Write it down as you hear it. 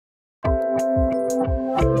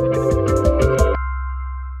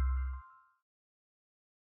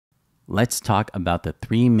Let's talk about the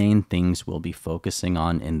three main things we'll be focusing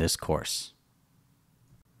on in this course.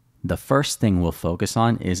 The first thing we'll focus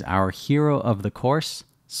on is our hero of the course,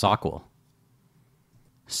 SOQL.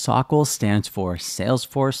 SOQL stands for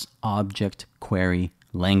Salesforce Object Query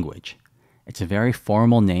Language. It's a very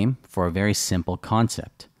formal name for a very simple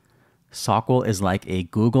concept. SOQL is like a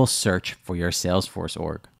Google search for your Salesforce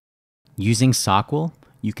org. Using SOQL,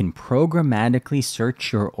 you can programmatically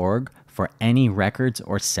search your org for any records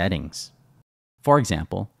or settings. For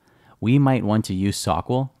example, we might want to use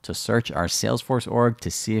SOQL to search our Salesforce org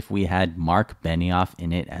to see if we had Mark Benioff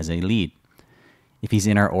in it as a lead. If he's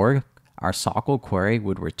in our org, our SOQL query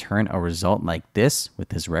would return a result like this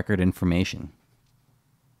with his record information.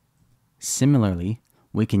 Similarly,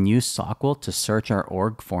 we can use SOQL to search our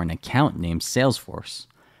org for an account named Salesforce,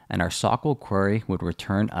 and our SOQL query would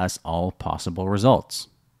return us all possible results.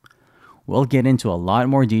 We'll get into a lot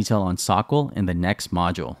more detail on SOQL in the next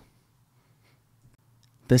module.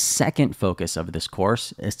 The second focus of this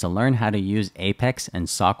course is to learn how to use Apex and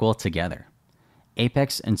SOQL together.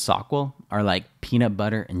 Apex and SOQL are like peanut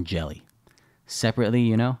butter and jelly.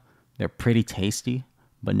 Separately, they're pretty tasty,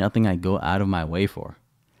 but nothing I go out of my way for.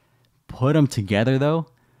 Put them together though,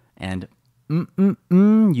 and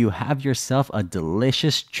you have yourself a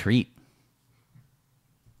delicious treat.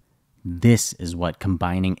 This is what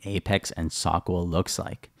combining Apex and SOQL looks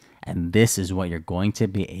like, and this is what you're going to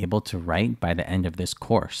be able to write by the end of this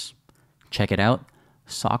course. Check it out.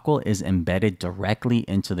 SOQL is embedded directly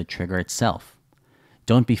into the trigger itself.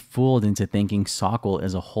 Don't be fooled into thinking SOQL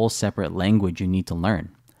is a whole separate language you need to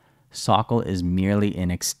learn. SOQL is merely an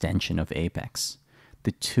extension of Apex.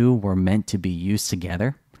 The two were meant to be used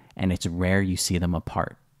together, and it's rare you see them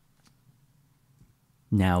apart.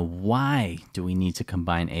 Now, why do we need to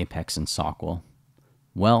combine Apex and SOQL?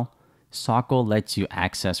 Well, SOQL lets you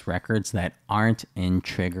access records that aren't in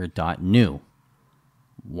trigger.new.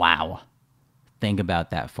 Wow. Think about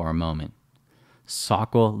that for a moment.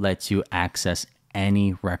 SOQL lets you access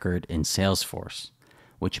any record in Salesforce,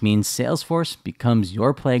 which means Salesforce becomes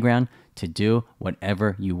your playground to do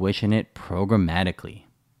whatever you wish in it programmatically.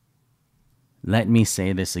 Let me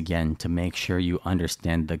say this again to make sure you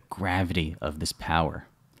understand the gravity of this power.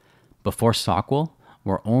 Before SOQL,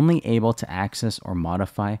 we're only able to access or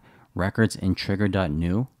modify records in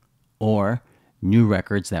trigger.new or new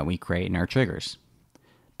records that we create in our triggers.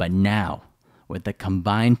 But now, with the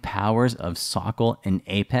combined powers of SOQL and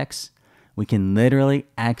Apex, we can literally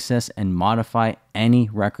access and modify any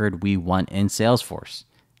record we want in Salesforce.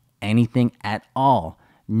 Anything at all.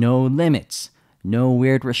 No limits. No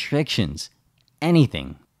weird restrictions.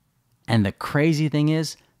 Anything. And the crazy thing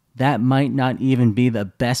is, that might not even be the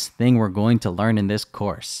best thing we're going to learn in this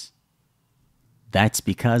course. That's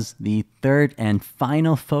because the third and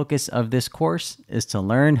final focus of this course is to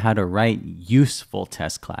learn how to write useful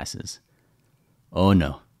test classes. Oh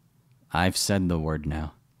no, I've said the word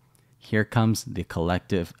now. Here comes the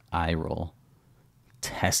collective eye roll.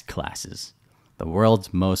 Test classes, the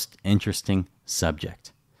world's most interesting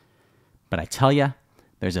subject. But I tell ya,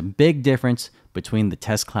 there's a big difference between the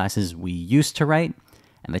test classes we used to write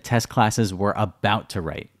and the test classes we're about to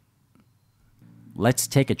write. Let's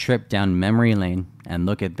take a trip down memory lane and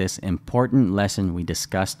look at this important lesson we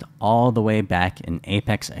discussed all the way back in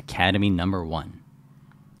Apex Academy number 1.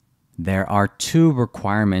 There are 2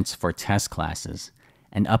 requirements for test classes,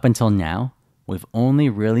 and up until now, we've only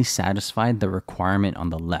really satisfied the requirement on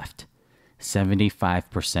the left,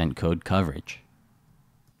 75% code coverage.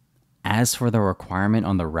 As for the requirement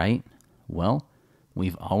on the right, well,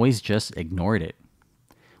 we've always just ignored it.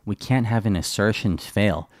 We can't have an assertion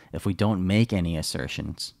fail if we don't make any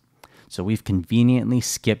assertions. So we've conveniently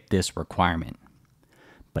skipped this requirement.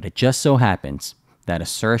 But it just so happens that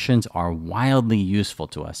assertions are wildly useful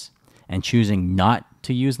to us, and choosing not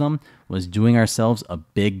to use them was doing ourselves a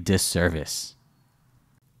big disservice.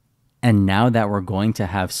 And now that we're going to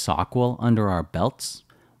have SOQL under our belts,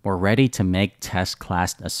 we're ready to make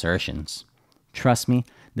test-class assertions. Trust me,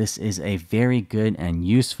 this is a very good and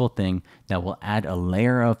useful thing that will add a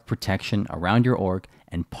layer of protection around your org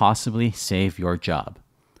and possibly save your job.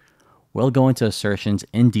 We'll go into assertions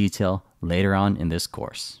in detail later on in this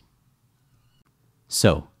course.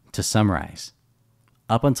 So, to summarize,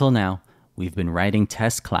 up until now, we've been writing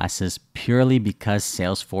test classes purely because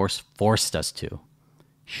Salesforce forced us to.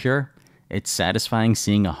 Sure, it's satisfying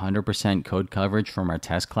seeing 100% code coverage from our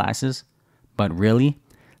test classes, but really,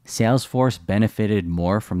 Salesforce benefited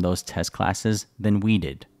more from those test classes than we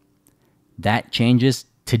did. That changes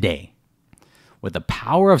today. With the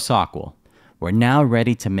power of SOQL, we're now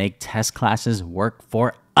ready to make test classes work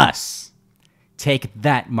for us. Take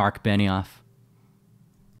that, Mark Benioff.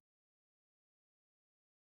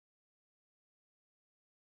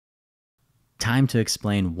 Time to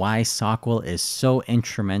explain why SOQL is so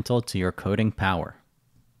instrumental to your coding power.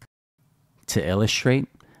 To illustrate,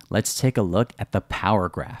 let's take a look at the power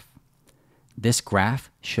graph. This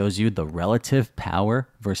graph shows you the relative power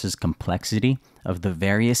versus complexity of the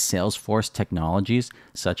various Salesforce technologies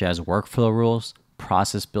such as workflow rules,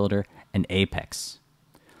 process builder, and Apex.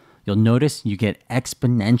 You'll notice you get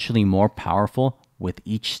exponentially more powerful with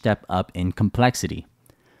each step up in complexity.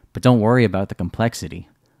 But don't worry about the complexity.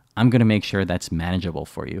 I'm going to make sure that's manageable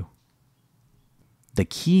for you. The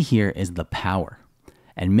key here is the power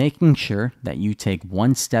and making sure that you take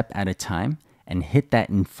one step at a time and hit that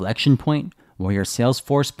inflection point where your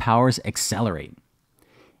Salesforce powers accelerate.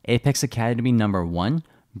 Apex Academy number 1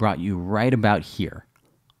 brought you right about here,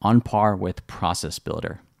 on par with Process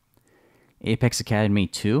Builder. Apex Academy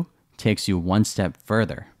 2 takes you one step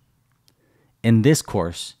further. In this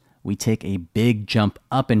course, we take a big jump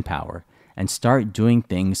up in power and start doing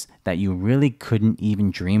things that you really couldn't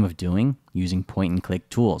even dream of doing using point-and-click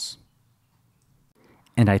tools.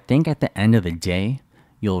 And I think at the end of the day,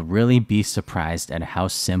 you'll really be surprised at how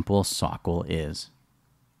simple SOQL is.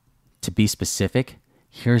 To be specific,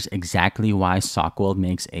 here's exactly why SOQL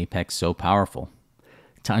makes Apex so powerful.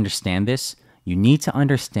 To understand this, you need to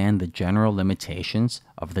understand the general limitations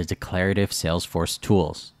of the declarative Salesforce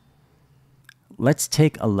tools. Let's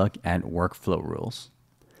take a look at workflow rules.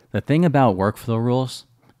 The thing about workflow rules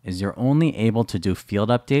is you're only able to do field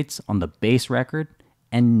updates on the base record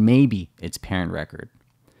and maybe its parent record.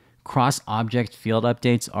 Cross-object field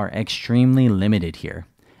updates are extremely limited here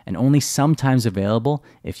and only sometimes available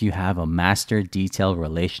if you have a master detail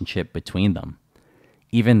relationship between them.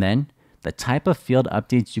 Even then, the type of field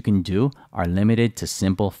updates you can do are limited to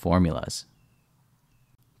simple formulas.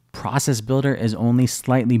 Process Builder is only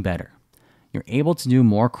slightly better. You're able to do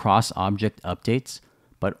more cross-object updates,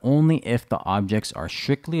 but only if the objects are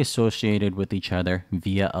strictly associated with each other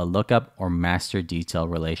via a lookup or master detail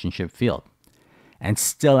relationship field. And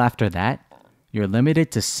still after that, you're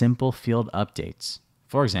limited to simple field updates.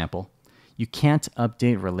 For example, you can't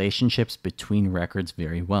update relationships between records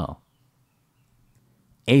very well.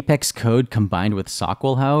 Apex code combined with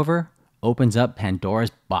SOQL, however, opens up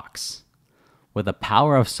Pandora's box. With the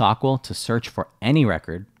power of SOQL to search for any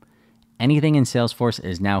record, anything in Salesforce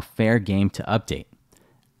is now fair game to update.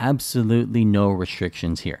 Absolutely no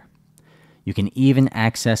restrictions here. You can even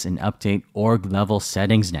access and update org level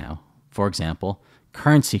settings now. For example,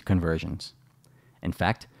 currency conversions. In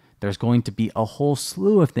fact, there's going to be a whole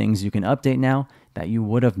slew of things you can update now that you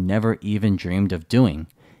would have never even dreamed of doing,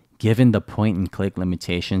 given the point-and-click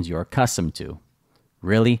limitations you're accustomed to.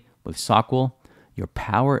 Really, with SOQL, your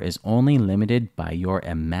power is only limited by your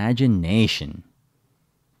imagination.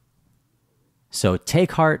 So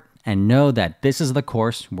take heart and know that this is the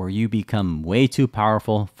course where you become way too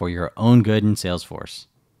powerful for your own good in Salesforce.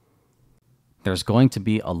 There's going to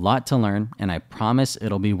be a lot to learn, and I promise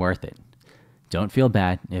it'll be worth it. Don't feel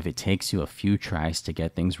bad if it takes you a few tries to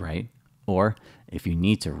get things right, or if you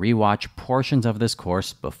need to rewatch portions of this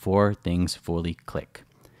course before things fully click.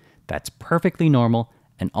 That's perfectly normal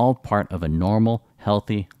and all part of a normal,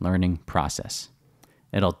 healthy learning process.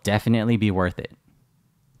 It'll definitely be worth it.